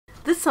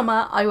This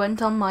summer I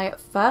went on my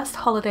first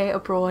holiday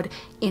abroad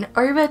in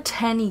over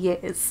 10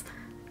 years,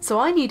 so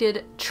I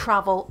needed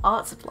travel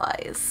art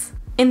supplies.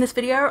 In this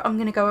video I'm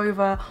going to go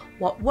over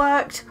what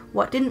worked,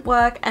 what didn't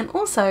work, and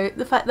also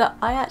the fact that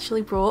I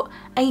actually brought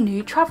a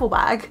new travel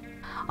bag.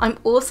 I'm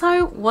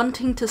also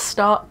wanting to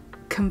start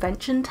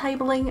convention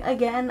tabling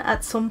again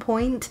at some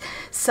point,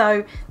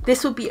 so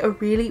this would be a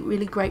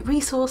really great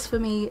resource for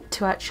me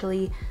to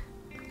actually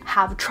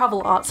have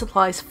travel art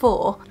supplies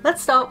for.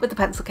 Let's start with the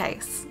pencil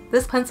case.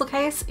 This pencil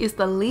case is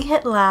the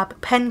Lee-Hit Lab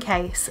pen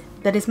case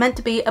that is meant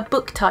to be a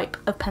book type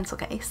of pencil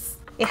case.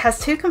 It has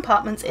two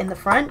compartments in the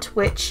front,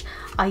 which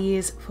I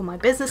use for my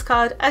business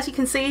card. As you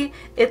can see,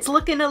 it's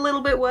looking a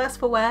little bit worse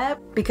for wear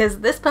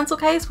because this pencil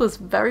case was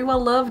very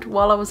well loved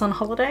while I was on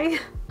holiday.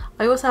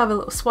 I also have a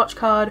little swatch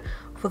card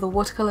for the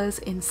watercolors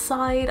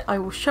inside. I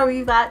will show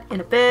you that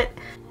in a bit.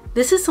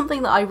 This is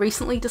something that I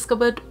recently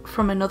discovered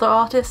from another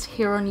artist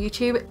here on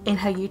YouTube in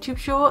her YouTube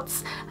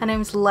shorts. Her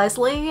name's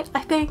Leslie,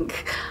 I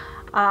think.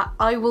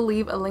 I will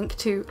leave a link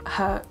to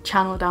her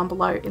channel down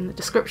below in the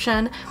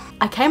description.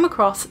 I came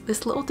across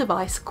this little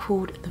device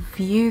called the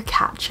View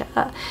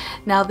Catcher.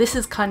 Now this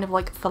is kind of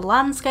like for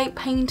landscape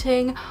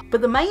painting,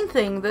 but the main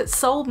thing that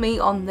sold me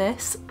on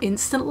this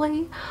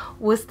instantly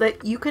was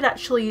that you could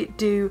actually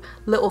do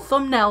little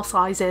thumbnail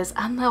sizes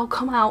and they'll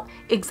come out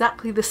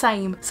exactly the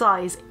same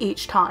size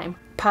each time.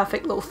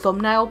 Perfect little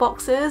thumbnail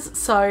boxes,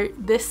 so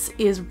this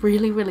is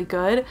really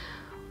good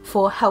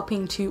for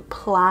helping to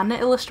plan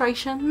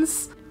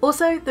illustrations.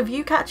 Also, the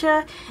View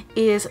Catcher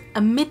is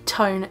a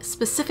mid-tone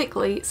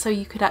specifically, so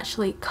you could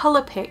actually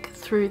colour pick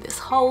through this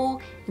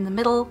hole in the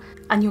middle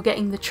and you're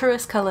getting the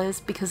truest colours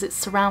because it's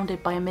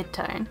surrounded by a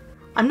mid-tone.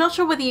 I'm not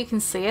sure whether you can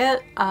see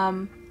it,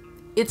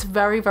 it's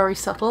very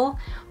subtle,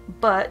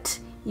 but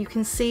you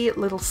can see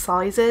little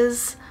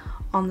sizes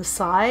on the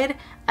side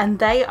and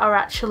they are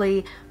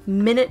actually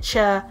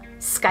miniature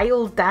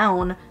scaled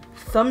down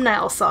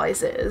thumbnail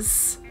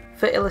sizes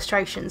for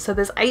illustration. So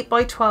there's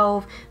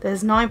 8x12,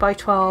 there's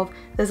 9x12,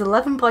 there's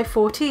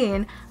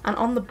 11x14, and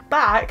on the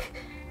back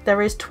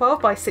there is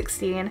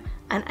 12x16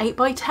 and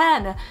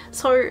 8x10.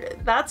 So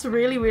that's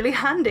really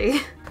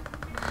handy.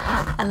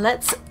 And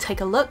let's take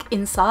a look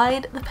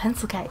inside the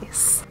pencil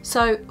case.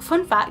 So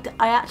fun fact,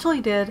 I actually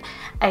did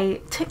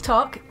a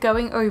TikTok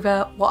going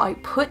over what I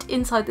put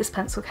inside this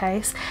pencil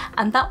case,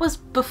 and that was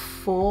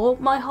before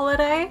my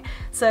holiday.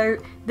 So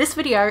this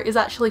video is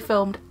actually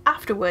filmed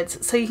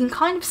afterwards, so you can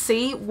kind of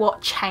see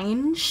what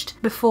changed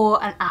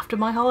before and after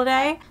my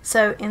holiday.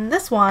 So in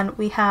this one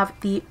we have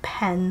the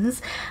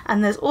pens,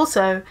 and there's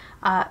also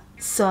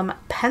some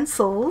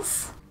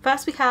pencils.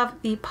 First we have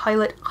the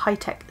Pilot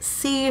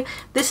HI-Tec-C.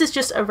 This is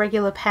just a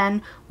regular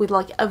pen with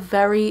like a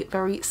very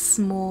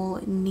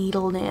small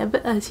needle nib,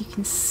 as you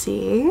can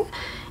see.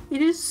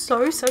 It is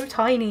so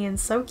tiny and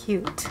so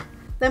cute.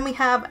 Then we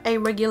have a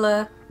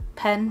regular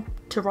pen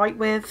to write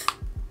with.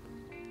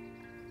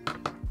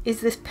 Is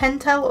this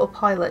Pentel or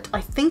Pilot?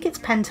 I think it's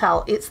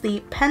Pentel. It's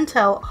the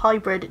Pentel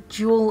Hybrid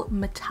Dual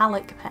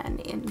Metallic pen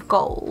in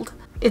gold.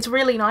 It's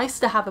really nice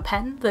to have a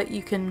pen that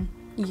you can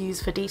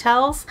use for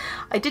details.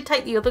 I did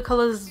take the other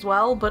colours as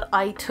well, but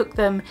I took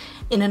them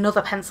in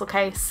another pencil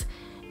case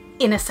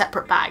in a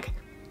separate bag.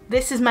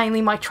 This is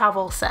mainly my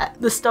travel set,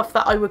 the stuff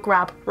that I would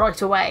grab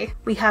right away.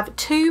 We have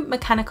two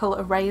mechanical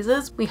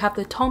erasers. We have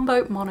the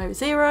Tombow Mono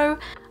Zero,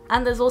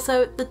 and there's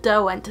also the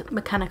Derwent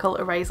mechanical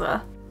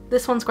eraser.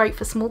 This one's great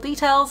for small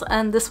details,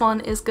 and this one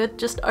is good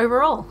just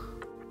overall.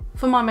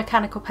 For my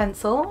mechanical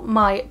pencil,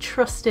 my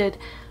trusted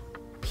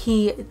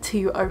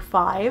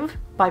P205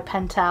 by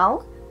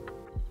Pentel.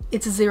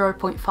 It's a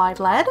 0.5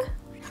 lead.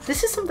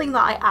 This is something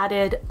that I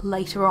added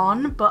later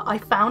on, but I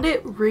found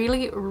it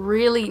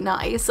really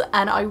nice,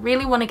 and I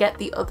really want to get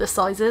the other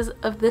sizes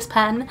of this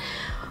pen.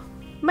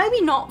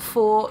 Maybe not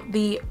for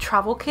the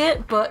travel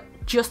kit, but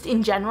just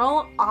in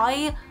general.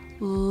 I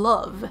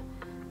love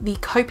the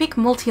Copic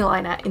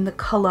Multiliner in the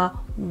colour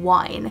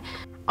Wine.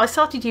 I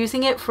started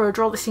using it for a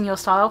Draw This in Your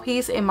Style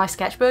piece in my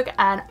sketchbook,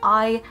 and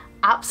I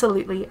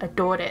absolutely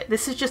adored it.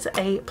 This is just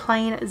a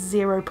plain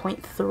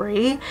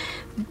 0.3.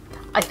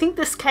 I think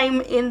this came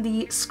in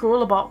the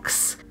Scrawler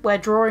box where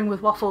Drawing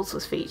with Waffles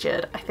was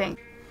featured, I think.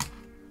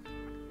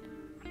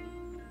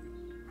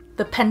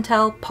 The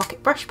Pentel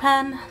Pocket Brush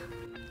Pen.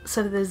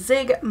 So the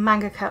Zig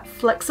Mangaka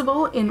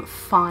Flexible in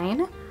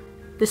Fine.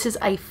 This is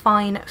a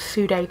fine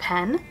Fude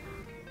pen.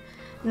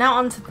 Now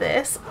onto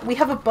this. We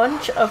have a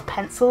bunch of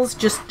pencils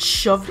just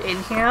shoved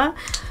in here.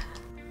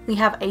 We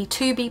have a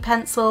 2B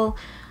pencil.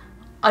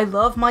 I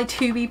love my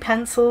 2B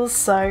pencils,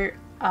 so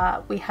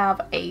we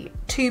have a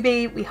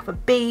 2B, we have a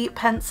B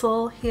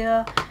pencil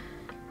here.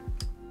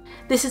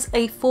 This is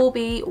a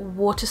 4B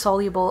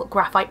water-soluble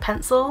graphite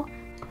pencil.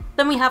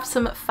 Then we have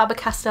some Faber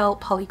Castell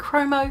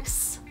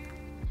Polychromos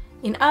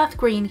in earth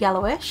green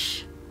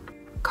yellowish,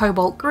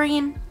 cobalt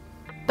green,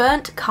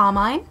 burnt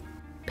carmine,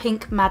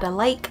 pink Madder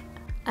Lake,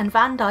 and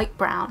Van Dyke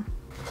brown.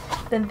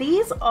 Then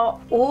these are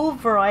all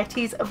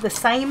varieties of the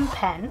same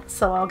pen,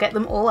 so I'll get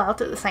them all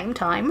out at the same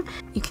time.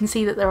 You can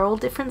see that they're all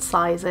different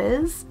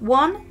sizes.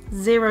 1,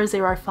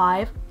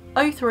 005,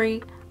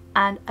 03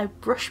 and a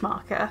brush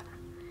marker.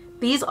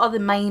 These are the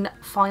main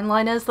fine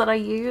liners that I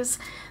use.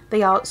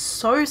 They are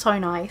so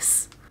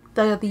nice.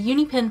 They are the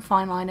Unipin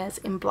fine liners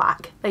in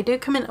black. They do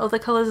come in other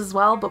colours as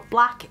well, but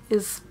black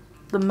is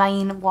the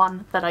main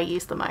one that I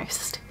use the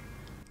most.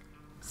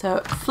 So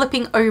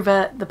flipping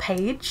over the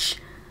page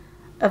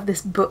of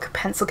this book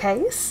pencil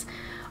case,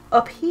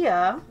 up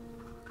here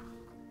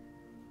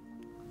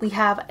we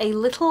have a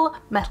little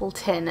metal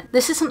tin.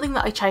 This is something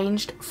that I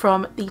changed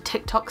from the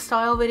TikTok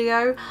style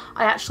video.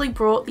 I actually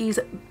brought these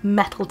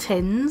metal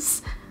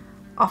tins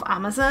off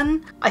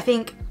Amazon. I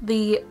think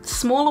the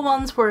smaller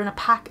ones were in a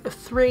pack of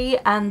 3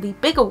 and the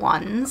bigger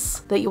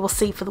ones that you will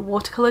see for the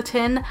watercolour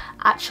tin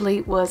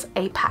actually was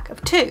a pack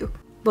of 2.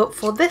 But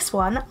for this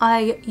one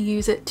I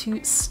use it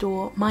to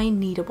store my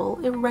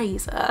kneadable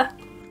eraser,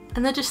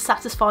 and they're just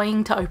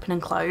satisfying to open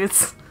and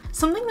close.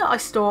 Something that I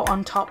store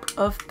on top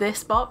of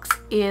this box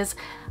is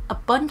a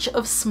bunch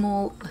of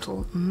small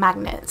little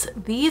magnets.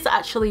 These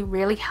actually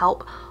really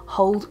help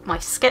hold my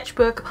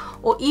sketchbook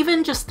or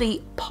even just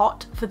the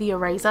pot for the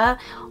eraser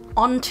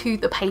onto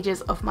the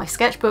pages of my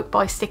sketchbook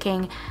by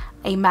sticking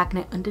a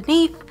magnet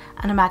underneath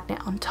and a magnet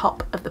on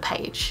top of the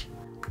page.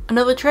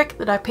 Another trick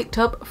that I picked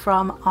up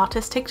from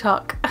artist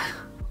TikTok.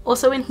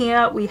 Also in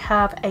here we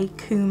have a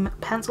Kum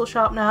Pencil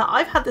Sharpener.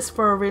 I've had this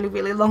for a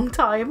really long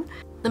time.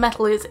 The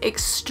metal is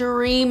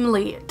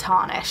extremely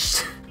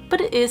tarnished, but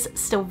it is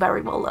still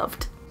very well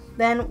loved.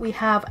 Then we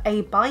have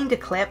a binder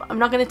clip. I'm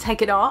not going to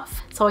take it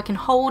off so I can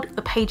hold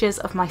the pages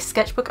of my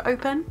sketchbook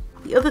open.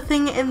 The other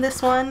thing in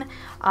this one,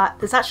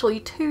 there's actually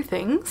 2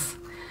 things.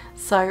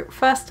 So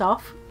first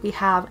off, we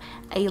have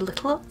a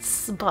little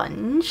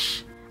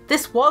sponge.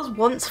 This was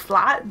once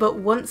flat, but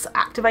once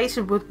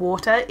activated with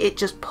water, it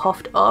just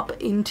puffed up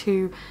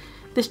into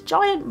this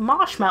giant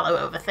marshmallow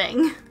of a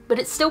thing. But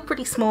it's still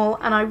pretty small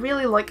and I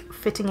really like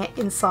fitting it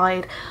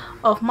inside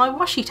of my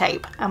washi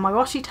tape, and my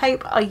washi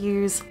tape I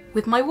use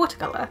with my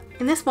watercolour.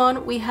 In this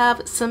one we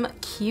have some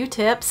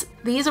Q-tips.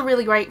 These are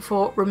really great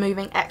for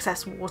removing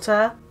excess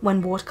water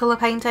when watercolour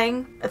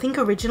painting. I think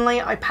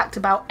originally I packed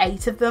about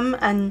 8 of them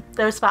and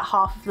there's about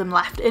half of them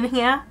left in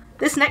here.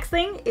 This next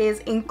thing is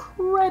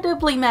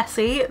incredibly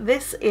messy.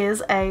 This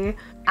is a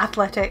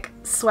athletic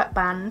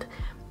sweatband,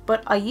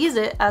 but I use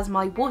it as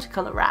my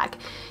watercolour rag.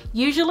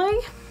 Usually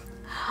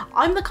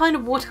I'm the kind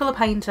of watercolour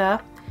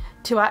painter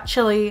to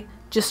actually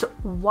just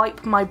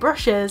wipe my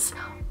brushes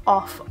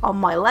off on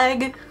my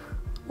leg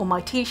or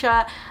my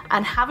t-shirt,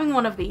 and having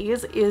one of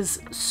these is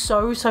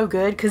so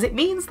good because it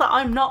means that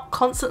I'm not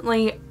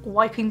constantly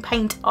wiping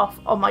paint off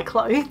on my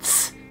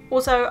clothes.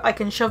 Also, I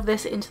can shove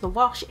this into the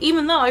wash,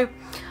 even though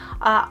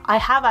I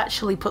have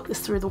actually put this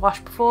through the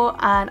wash before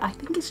and I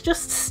think it's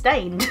just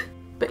stained.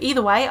 But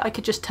either way, I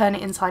could just turn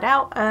it inside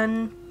out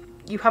and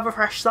you have a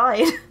fresh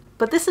side.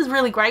 But this is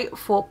really great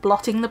for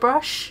blotting the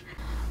brush.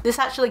 This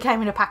actually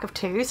came in a pack of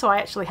 2, so I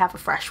actually have a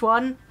fresh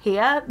one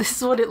here. This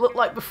is what it looked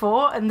like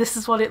before, and this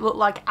is what it looked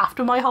like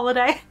after my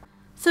holiday.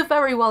 So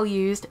very well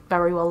used,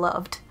 very well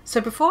loved. So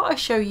before I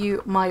show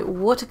you my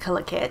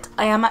watercolour kit,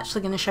 I am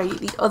actually going to show you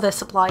the other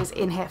supplies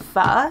in here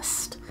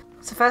first.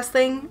 So first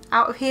thing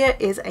out of here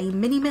is a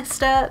mini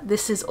mister.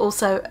 This is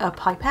also a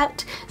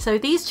pipette. So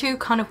these two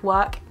kind of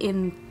work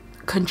in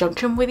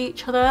conjunction with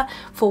each other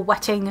for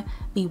wetting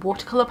the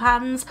watercolour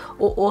pans,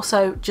 or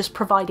also just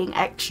providing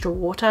extra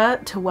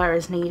water to where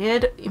is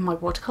needed in my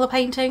watercolour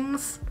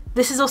paintings.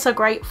 This is also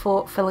great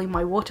for filling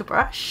my water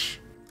brush.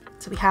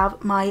 So we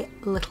have my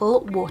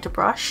little water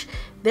brush.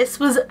 This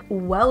was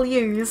well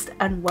used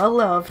and well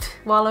loved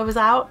while I was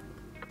out.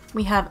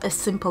 We have a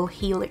simple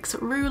helix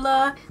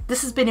ruler.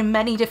 This has been in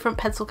many different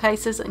pencil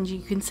cases and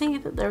you can see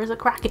that there is a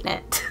crack in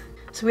it.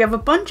 So we have a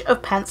bunch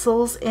of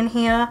pencils in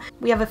here.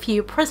 We have a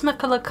few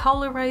Prismacolor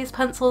Cola Rays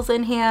pencils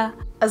in here,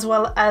 as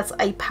well as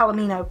a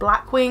Palomino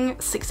Blackwing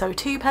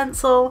 602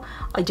 pencil.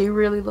 I do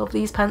really love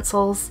these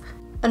pencils.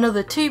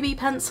 Another 2B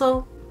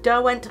pencil,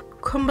 Derwent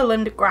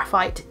Cumberland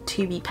Graphite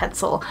 2B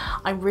pencil.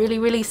 I'm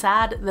really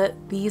sad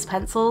that these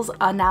pencils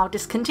are now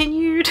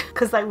discontinued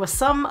because they were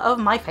some of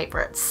my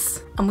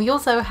favourites. And we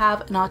also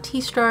have an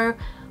Artistro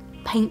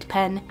paint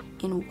pen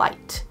in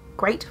white,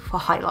 great for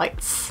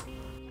highlights.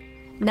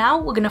 Now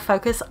we're going to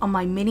focus on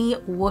my mini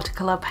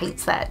watercolour paint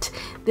set.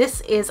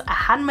 This is a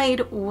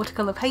handmade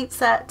watercolour paint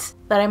set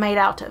that I made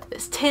out of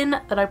this tin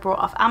that I brought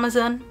off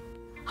Amazon,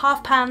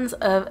 half pans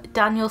of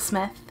Daniel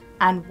Smith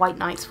and White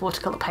Nights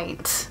watercolour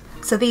paint.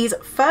 So these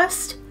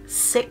first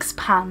 6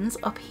 pans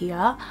up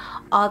here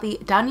are the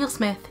Daniel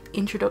Smith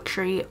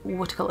introductory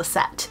watercolour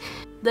set.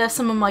 They're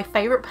some of my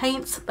favourite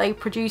paints. They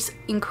produce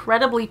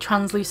incredibly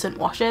translucent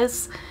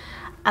washes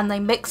and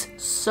they mix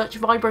such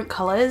vibrant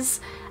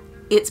colours.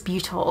 It's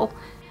beautiful.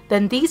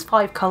 Then these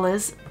 5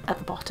 colours at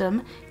the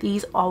bottom,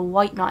 these are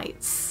White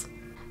Nights.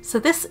 So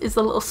this is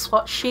the little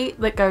swatch sheet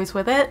that goes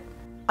with it.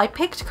 I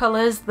picked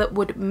colours that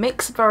would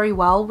mix very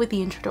well with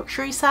the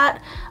introductory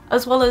set,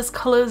 as well as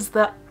colours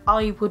that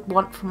I would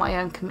want for my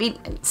own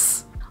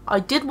convenience. I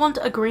did want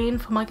a green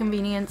for my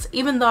convenience,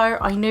 even though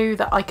I knew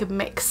that I could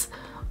mix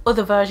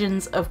other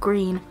versions of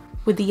green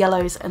with the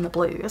yellows and the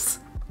blues.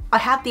 I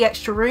had the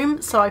extra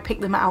room, so I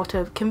picked them out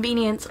of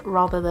convenience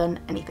rather than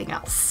anything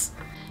else.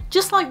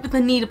 Just like with the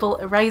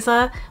kneadable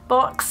eraser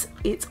box,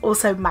 it's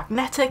also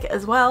magnetic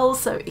as well,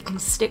 so it can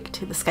stick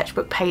to the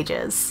sketchbook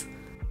pages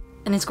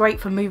and is great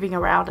for moving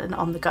around and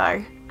on the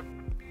go.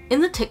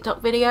 In the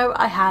TikTok video,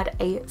 I had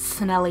a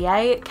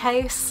Sennelier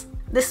case.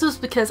 This was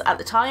because at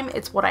the time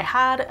it's what I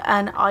had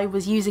and I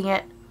was using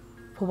it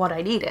for what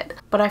I needed.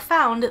 But I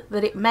found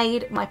that it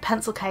made my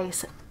pencil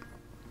case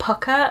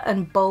pucker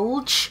and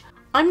bulge.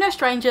 I'm no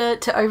stranger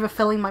to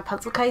overfilling my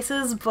pencil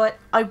cases, but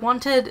I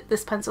wanted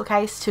this pencil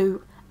case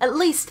to at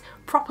least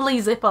properly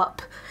zip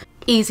up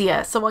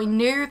easier, so I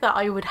knew that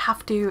I would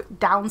have to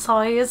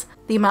downsize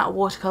the amount of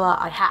watercolour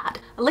I had.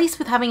 At least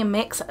with having a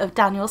mix of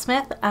Daniel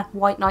Smith and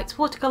White Nights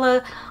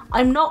watercolour,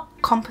 I'm not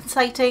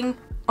compensating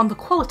on the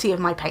quality of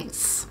my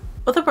paints.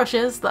 Other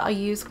brushes that I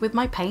use with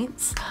my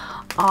paints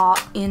are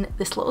in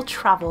this little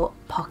travel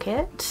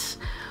pocket.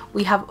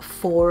 We have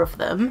 4 of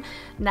them.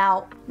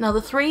 Now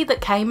the 3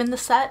 that came in the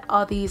set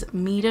are these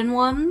Meeden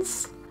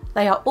ones.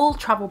 They are all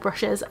travel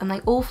brushes and they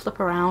all flip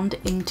around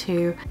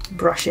into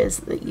brushes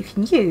that you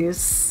can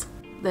use.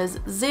 There's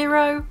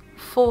 0,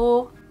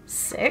 4,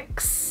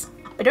 6.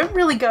 I don't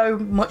really go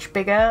much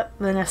bigger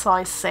than a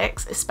size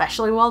 6,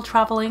 especially while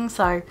traveling,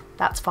 so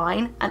that's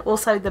fine. And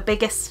also the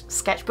biggest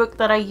sketchbook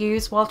that I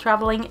use while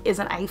traveling is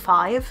an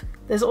A5.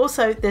 There's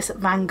also this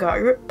Van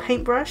Gogh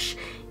paintbrush.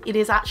 It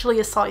is actually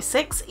a size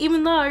 6,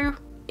 even though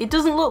it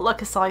doesn't look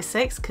like a size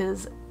 6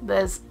 because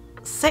there's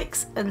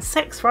 6 and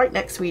 6 right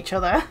next to each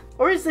other.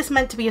 Or is this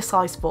meant to be a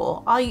size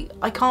 4?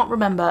 I can't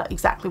remember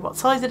exactly what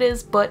size it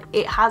is, but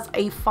it has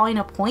a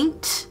finer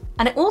point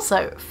and it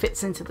also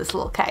fits into this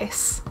little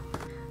case.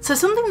 So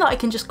something that I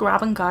can just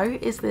grab and go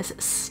is this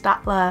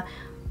Staedtler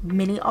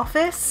mini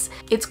office.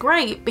 It's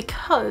great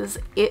because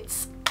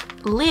its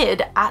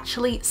lid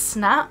actually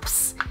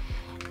snaps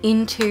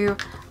into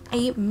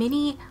a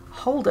mini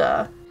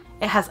holder.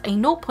 It has a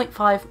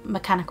 0.5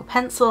 mechanical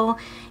pencil.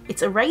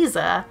 Its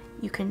eraser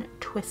you can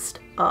twist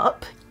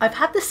up. I've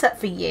had this set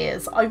for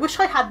years. I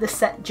wish I had this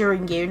set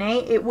during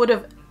uni. It would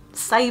have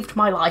saved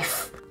my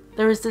life.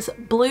 There is this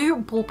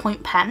blue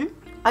ballpoint pen.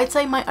 I'd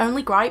say my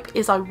only gripe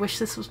is I wish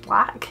this was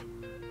black,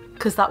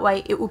 because that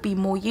way it would be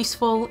more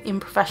useful in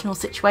professional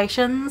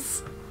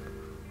situations.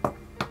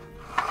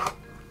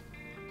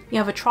 You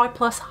have a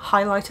Tri-Plus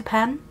highlighter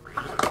pen,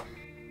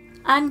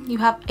 and you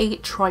have a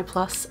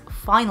Tri-Plus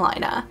fine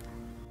liner.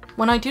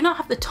 When I do not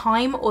have the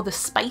time or the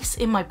space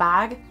in my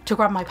bag to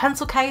grab my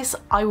pencil case,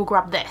 I will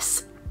grab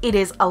this. It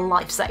is a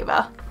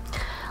lifesaver.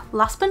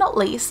 Last but not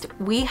least,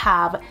 we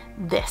have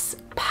this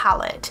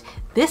palette.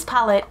 This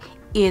palette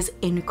is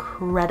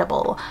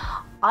incredible.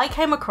 I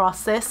came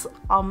across this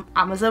on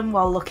Amazon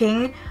while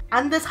looking,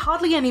 and there's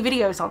hardly any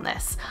videos on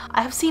this.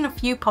 I have seen a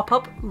few pop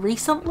up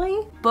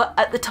recently, but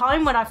at the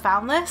time when I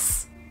found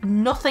this,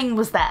 nothing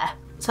was there.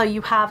 So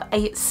you have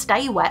a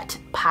Stay Wet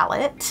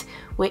palette,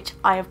 which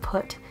I have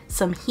put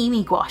some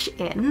Hemi gouache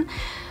in,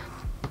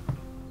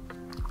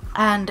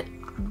 and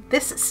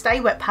this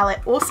Stay Wet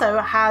palette also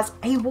has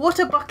a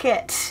water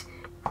bucket.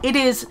 It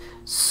is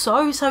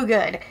so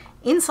good.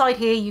 Inside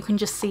here you can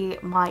just see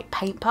my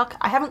paint puck.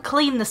 I haven't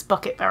cleaned this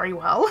bucket very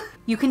well.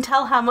 You can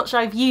tell how much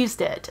I've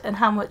used it and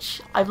how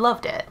much I've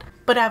loved it.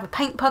 But I have a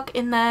paint puck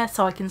in there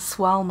so I can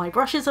swirl my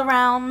brushes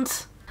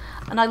around,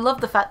 and I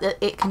love the fact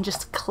that it can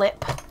just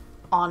clip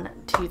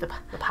onto the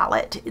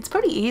palette. It's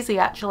pretty easy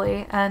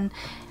actually, and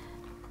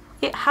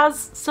it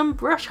has some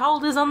brush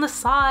holders on the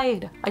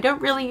side. I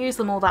don't really use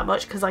them all that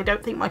much because I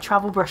don't think my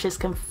travel brushes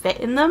can fit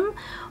in them,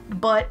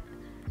 but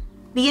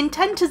the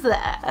intent is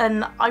there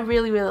and I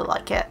really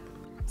like it.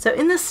 So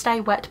in the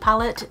Stay Wet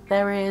palette,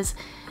 there is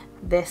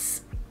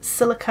this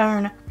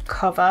silicone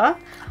cover.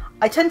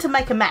 I tend to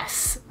make a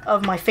mess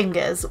of my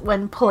fingers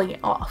when pulling it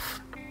off,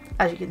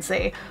 as you can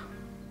see,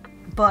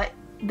 but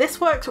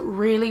this worked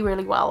really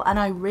well and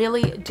I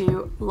really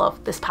do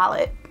love this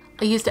palette.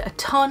 I used it a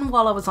ton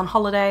while I was on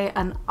holiday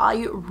and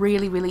I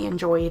really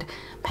enjoyed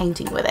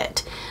painting with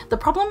it. The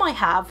problem I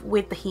have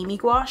with the Hemi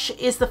gouache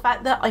is the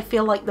fact that I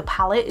feel like the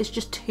palette is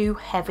just too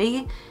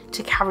heavy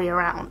to carry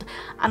around,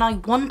 and I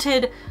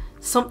wanted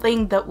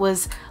something that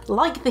was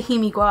like the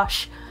Hemi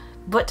gouache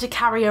but to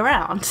carry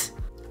around.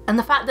 And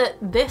the fact that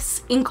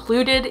this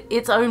included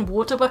its own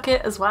water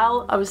bucket as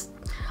well, I was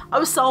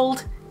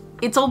sold.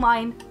 It's all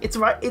mine. It's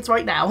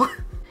right now.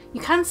 You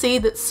can see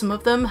that some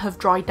of them have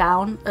dried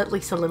down at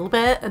least a little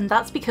bit, and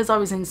that's because I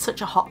was in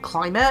such a hot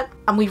climate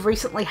and we've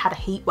recently had a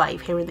heat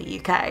wave here in the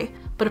UK.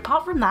 But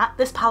apart from that,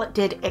 this palette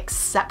did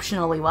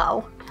exceptionally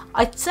well.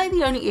 I'd say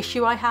the only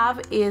issue I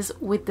have is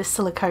with the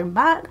silicone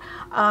mat,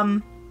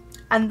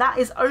 and that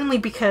is only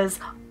because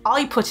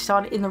I put it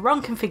on in the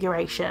wrong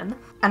configuration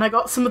and I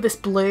got some of this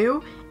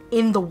blue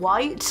in the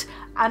white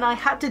and I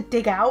had to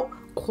dig out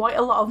quite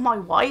a lot of my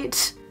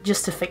white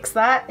just to fix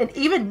that, and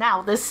even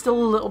now there's still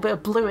a little bit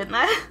of blue in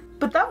there.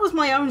 But that was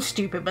my own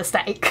stupid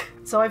mistake.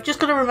 So I've just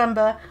got to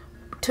remember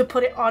to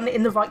put it on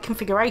in the right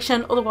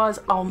configuration, otherwise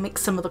I'll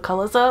mix some of the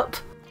colours up.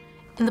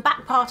 In the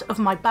back part of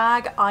my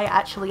bag I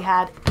actually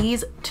had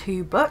these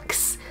 2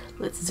 books.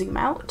 Let's zoom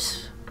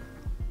out.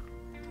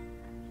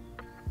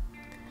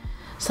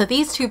 So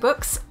these two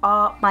books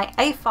are my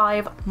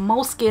A5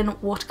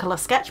 Moleskine watercolour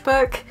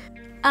sketchbook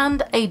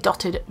and a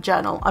dotted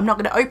journal. I'm not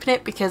going to open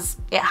it because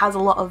it has a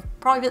lot of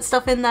private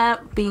stuff in there,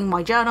 being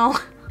my journal.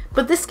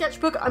 But this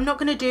sketchbook, I'm not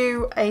going to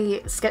do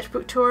a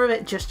sketchbook tour of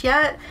it just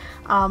yet.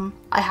 I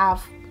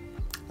have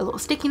a little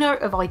sticky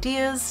note of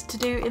ideas to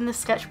do in this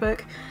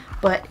sketchbook,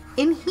 but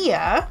in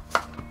here,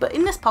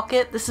 in this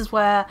pocket, this is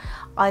where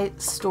I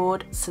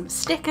stored some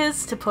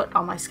stickers to put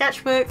on my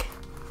sketchbook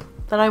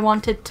that I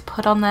wanted to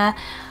put on there,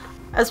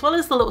 as well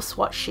as the little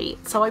swatch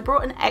sheet. So I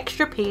brought an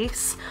extra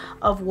piece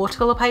of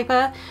watercolour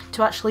paper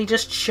to actually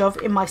just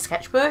shove in my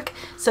sketchbook,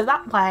 so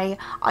that way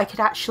I could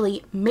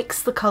actually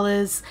mix the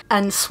colours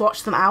and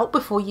swatch them out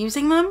before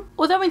using them.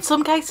 Although in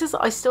some cases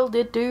I still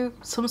did do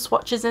some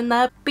swatches in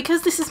there,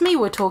 because this is me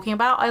we're talking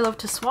about. I love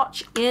to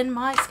swatch in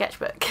my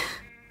sketchbook.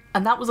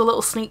 And that was a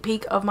little sneak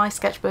peek of my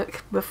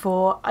sketchbook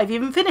before I've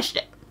even finished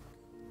it.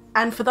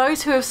 And for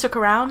those who have stuck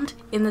around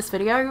in this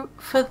video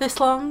for this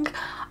long,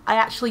 I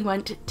actually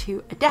went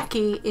to a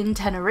Decky in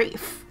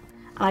Tenerife,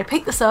 and I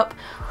picked this up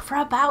for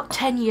about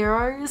 10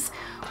 euros,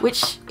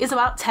 which is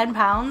about 10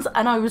 pounds,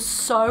 and I was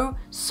so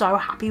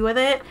happy with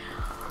it.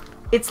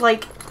 It's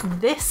like,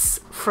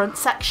 this front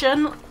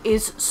section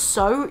is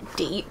so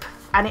deep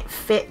and it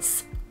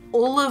fits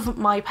all of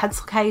my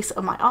pencil case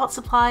and my art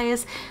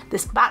supplies.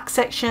 This back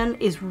section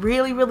is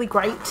really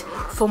great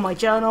for my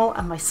journal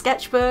and my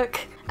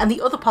sketchbook, and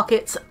the other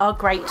pockets are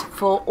great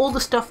for all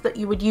the stuff that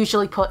you would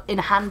usually put in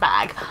a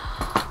handbag.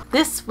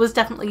 This was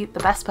definitely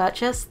the best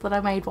purchase that I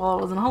made while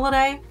I was on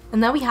holiday.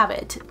 And there we have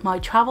it, my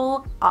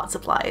travel art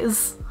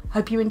supplies.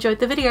 Hope you enjoyed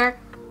the video.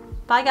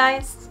 Bye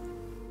guys!